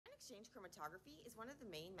exchange chromatography is one of the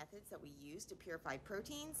main methods that we use to purify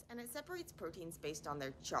proteins, and it separates proteins based on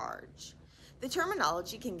their charge. The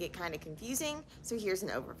terminology can get kind of confusing, so here's an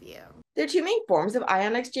overview. There are two main forms of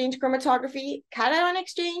ion exchange chromatography: cation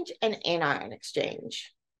exchange and anion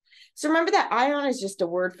exchange. So remember that ion is just a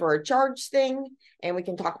word for a charged thing, and we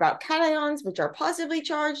can talk about cations, which are positively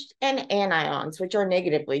charged, and anions, which are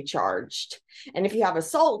negatively charged. And if you have a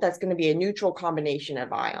salt, that's going to be a neutral combination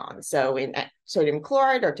of ions. So in sodium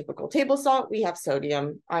chloride, our typical table salt, we have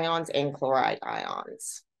sodium ions and chloride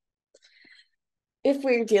ions. If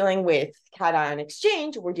we're dealing with cation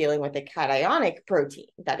exchange, we're dealing with a cationic protein,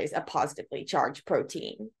 that is a positively charged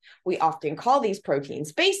protein. We often call these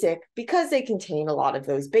proteins basic because they contain a lot of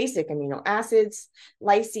those basic amino acids,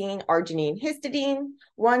 lysine, arginine, histidine,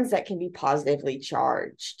 ones that can be positively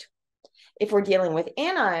charged. If we're dealing with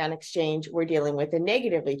anion exchange, we're dealing with a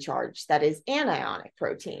negatively charged, that is anionic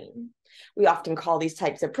protein. We often call these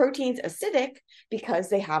types of proteins acidic because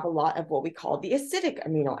they have a lot of what we call the acidic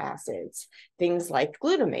amino acids, things like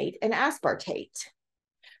glutamate and aspartate.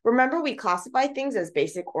 Remember, we classify things as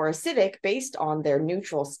basic or acidic based on their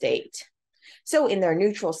neutral state. So in their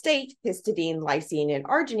neutral state, histidine, lysine, and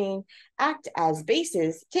arginine act as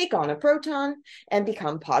bases, take on a proton, and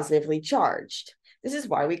become positively charged. This is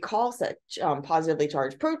why we call such positively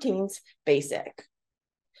charged proteins basic.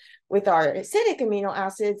 With our acidic amino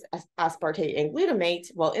acids, aspartate and glutamate,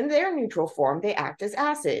 well, in their neutral form, they act as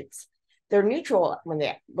acids. They're neutral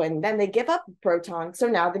when then they give up a proton, so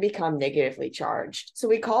now they become negatively charged. So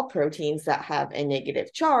we call proteins that have a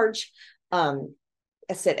negative charge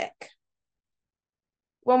acidic.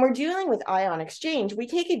 When we're dealing with ion exchange, we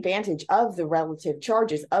take advantage of the relative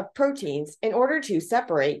charges of proteins in order to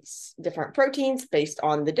separate different proteins based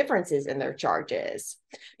on the differences in their charges.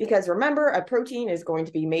 Because remember, a protein is going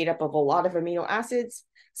to be made up of a lot of amino acids.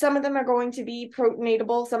 Some of them are going to be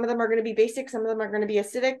protonatable, some of them are going to be basic, some of them are going to be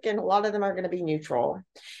acidic, and a lot of them are going to be neutral.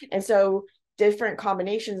 And so different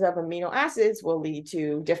combinations of amino acids will lead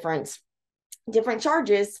to different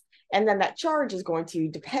charges, and then that charge is going to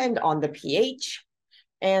depend on the pH.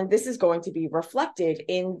 And this is going to be reflected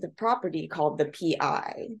in the property called the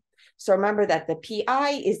pI. So remember that the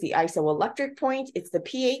pI is the isoelectric point. It's the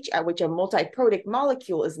pH at which a multiprotic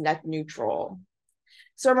molecule is net neutral.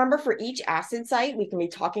 So remember, for each acid site, we can be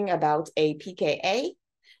talking about a pKa.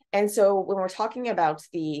 And so when we're talking about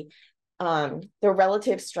the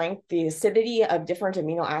relative strength, the acidity of different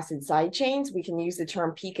amino acid side chains, we can use the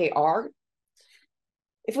term pKr.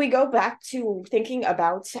 If we go back to thinking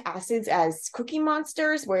about acids as cookie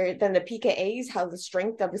monsters, where then the pKa's have the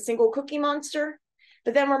strength of a single cookie monster,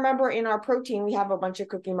 but then remember, in our protein, we have a bunch of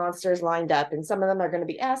cookie monsters lined up, and some of them are going to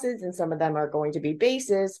be acids and some of them are going to be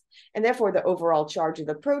bases, and therefore the overall charge of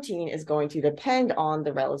the protein is going to depend on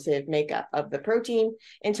the relative makeup of the protein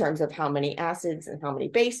in terms of how many acids and how many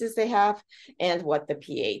bases they have and what the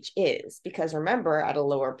pH is. Because remember, at a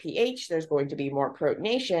lower pH, there's going to be more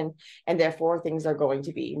protonation, and therefore things are going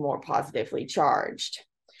to be more positively charged.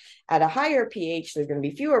 At a higher pH, there's going to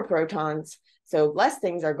be fewer protons, so less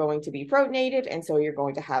things are going to be protonated, and so you're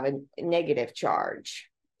going to have a negative charge.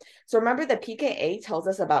 So remember, the pKa tells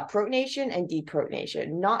us about protonation and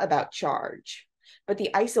deprotonation, not about charge. But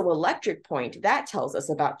the isoelectric point, that tells us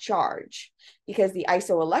about charge, because the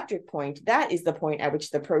isoelectric point, that is the point at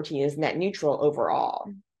which the protein is net neutral overall.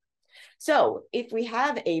 So if we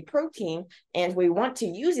have a protein and we want to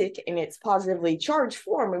use it in its positively charged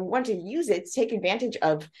form, and we want to use it to take advantage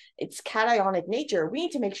of its cationic nature, we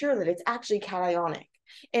need to make sure that it's actually cationic.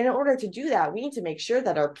 And in order to do that, we need to make sure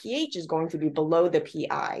that our pH is going to be below the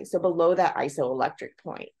pI, so below that isoelectric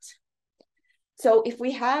point. So if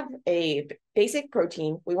we have a basic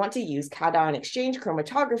protein, we want to use cation exchange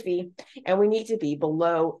chromatography, and we need to be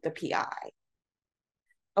below the pI.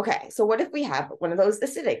 Okay, so what if we have one of those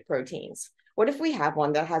acidic proteins? What if we have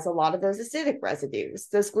one that has a lot of those acidic residues,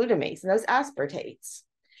 those glutamates and those aspartates?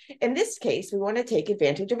 In this case, we want to take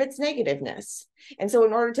advantage of its negativeness. And so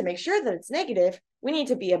in order to make sure that it's negative, we need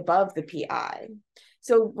to be above the pI.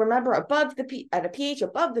 So remember, at a pH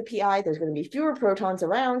above the pI, there's going to be fewer protons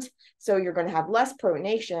around, so you're going to have less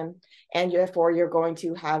protonation, and therefore you're going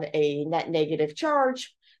to have a net negative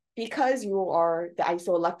charge, because the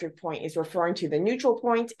isoelectric point is referring to the neutral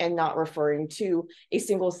point and not referring to a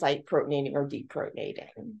single site protonating or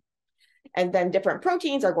deprotonating. And then different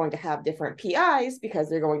proteins are going to have different pIs because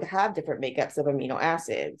they're going to have different makeups of amino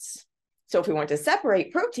acids. So if we want to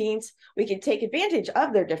separate proteins, we can take advantage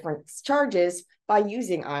of their different charges by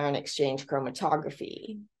using ion exchange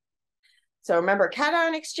chromatography. So remember,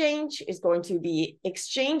 cation exchange is going to be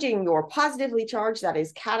exchanging your positively charged, that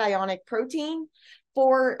is cationic protein,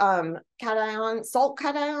 4 salt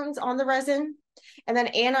cations on the resin. And then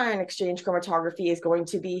anion exchange chromatography is going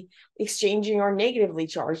to be exchanging your negatively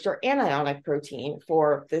charged or anionic protein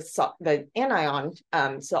for the anion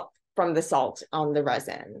from the salt on the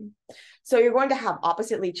resin. So you're going to have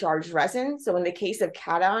oppositely charged resin. So in the case of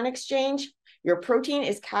cation exchange, your protein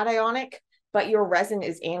is cationic, but your resin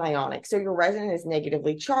is anionic. So your resin is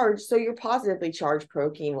negatively charged, so your positively charged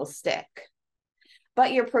protein will stick.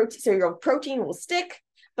 But your protein will stick,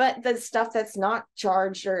 but the stuff that's not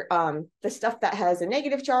charged, or the stuff that has a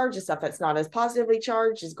negative charge, the stuff that's not as positively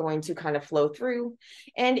charged, is going to kind of flow through.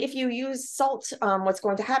 And if you use salt, what's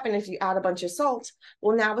going to happen if you add a bunch of salt?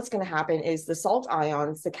 Well, now what's going to happen is the salt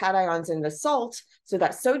ions, the cations in the salt, so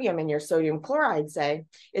that sodium in your sodium chloride, say,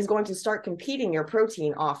 is going to start competing your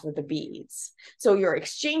protein off of the beads. So you're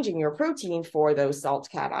exchanging your protein for those salt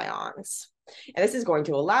cations. And this is going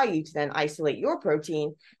to allow you to then isolate your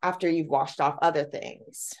protein after you've washed off other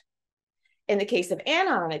things. In the case of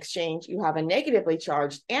anion exchange, you have a negatively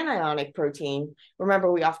charged anionic protein.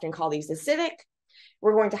 Remember, we often call these acidic.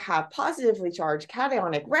 We're going to have positively charged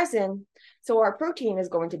cationic resin. So our protein is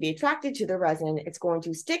going to be attracted to the resin. It's going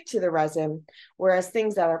to stick to the resin, whereas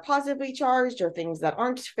things that are positively charged or things that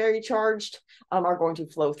aren't very charged are going to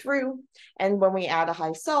flow through. And when we add a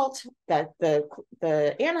high salt, that the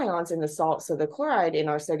anions in the salt, so the chloride in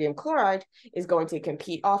our sodium chloride, is going to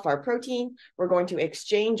compete off our protein. We're going to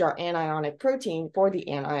exchange our anionic protein for the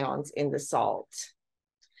anions in the salt.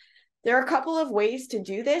 There are a couple of ways to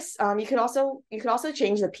do this. You could also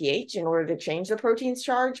change the pH in order to change the protein's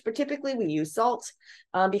charge, but typically we use salt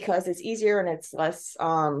because it's easier and it's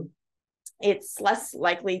less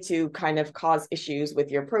likely to kind of cause issues with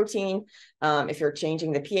your protein. If you're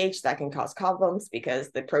changing the pH, that can cause problems because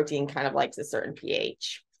the protein kind of likes a certain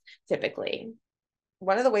pH typically.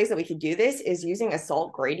 One of the ways that we could do this is using a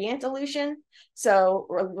salt gradient elution. So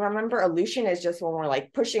remember, elution is just when we're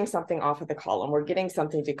like pushing something off of the column. We're getting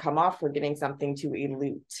something to come off. We're getting something to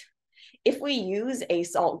elute. If we use a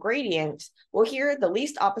salt gradient, well, here the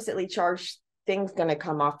least oppositely charged thing's going to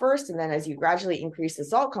come off first. And then as you gradually increase the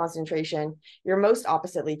salt concentration, your most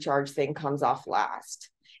oppositely charged thing comes off last.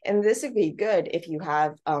 And this would be good if you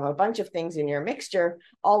have a bunch of things in your mixture,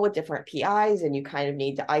 all with different PIs, and you kind of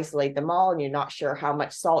need to isolate them all, and you're not sure how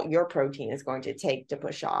much salt your protein is going to take to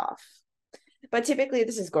push off. But typically,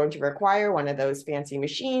 this is going to require one of those fancy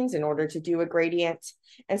machines in order to do a gradient.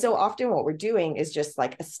 And so often what we're doing is just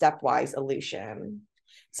like a stepwise elution.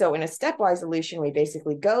 So in a stepwise elution, we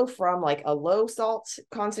basically go from like a low salt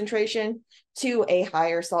concentration to a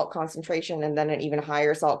higher salt concentration and then an even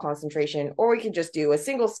higher salt concentration, or we can just do a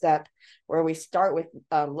single step where we start with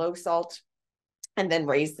low salt and then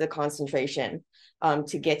raise the concentration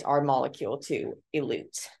to get our molecule to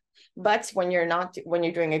elute. But when you're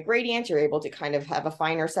doing a gradient, you're able to kind of have a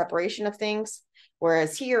finer separation of things,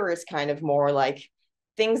 whereas here is kind of more like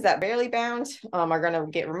things that barely bound are going to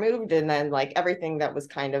get removed, and then like everything that was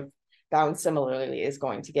kind of bound similarly is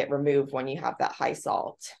going to get removed when you have that high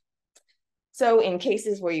salt. So in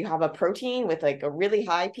cases where you have a protein with like a really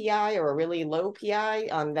high PI or a really low PI,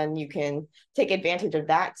 then you can take advantage of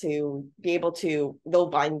that to be able to, they'll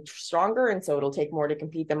bind stronger, and so it'll take more to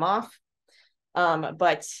compete them off.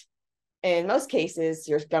 But in most cases,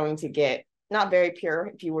 you're going to get not very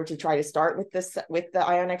pure if you were to try to start with the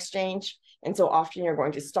ion exchange. And so often you're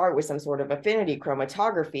going to start with some sort of affinity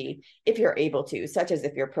chromatography if you're able to, such as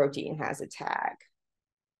if your protein has a tag.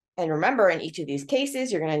 And remember, in each of these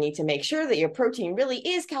cases, you're going to need to make sure that your protein really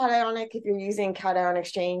is cationic if you're using cation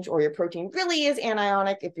exchange, or your protein really is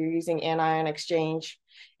anionic if you're using anion exchange.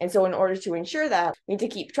 And so in order to ensure that, we need to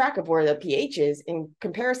keep track of where the pH is in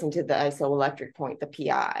comparison to the isoelectric point, the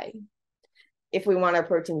PI. If we want our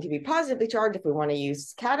protein to be positively charged, if we want to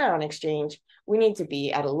use cation exchange, we need to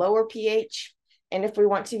be at a lower pH. And if we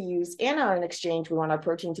want to use anion exchange, we want our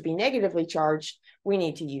protein to be negatively charged, we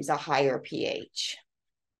need to use a higher pH.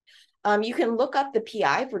 You can look up the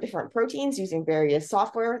PI for different proteins using various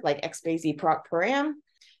software like XBase Param. And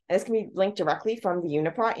this can be linked directly from the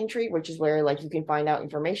UniProt entry, which is where like you can find out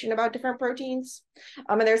information about different proteins.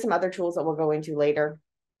 And there's some other tools that we'll go into later.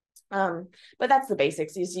 But that's the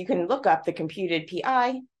basics, is you can look up the computed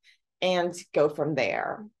PI and go from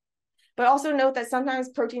there. But also note that sometimes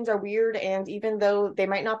proteins are weird, and even though they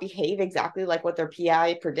might not behave exactly like what their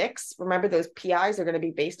PI predicts, remember those PIs are going to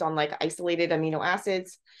be based on like isolated amino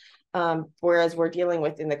acids, whereas we're dealing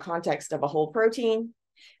with in the context of a whole protein.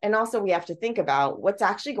 And also we have to think about what's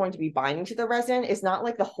actually going to be binding to the resin is not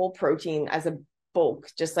like the whole protein as a bulk,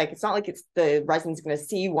 just like it's not like it's the resin's going to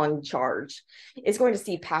see one charge. It's going to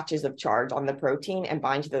see patches of charge on the protein and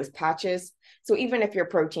bind to those patches. So even if your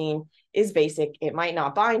protein is basic, it might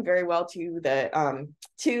not bind very well to the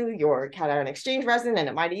to your cation exchange resin, and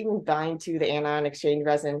it might even bind to the anion exchange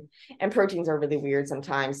resin. And proteins are really weird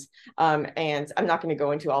sometimes. And I'm not going to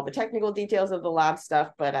go into all the technical details of the lab stuff,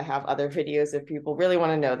 but I have other videos if people really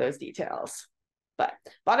want to know those details. But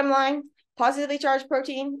bottom line, positively charged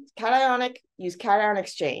protein, cationic, use cation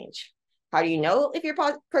exchange. How do you know if your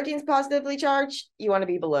protein is positively charged? You want to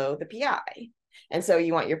be below the pi. And so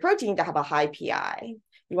you want your protein to have a high pi.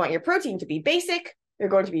 You want your protein to be basic. You're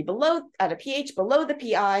going to be below at a pH below the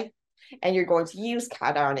pi, and you're going to use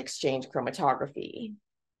cation exchange chromatography.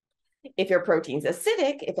 If your protein's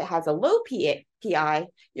acidic, if it has a low pi,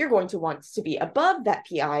 you're going to want to be above that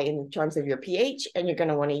pi in terms of your pH, and you're going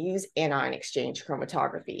to want to use anion exchange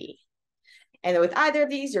chromatography. And with either of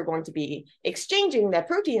these, you're going to be exchanging that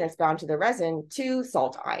protein that's bound to the resin to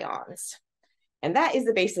salt ions. And that is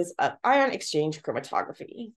the basis of ion exchange chromatography.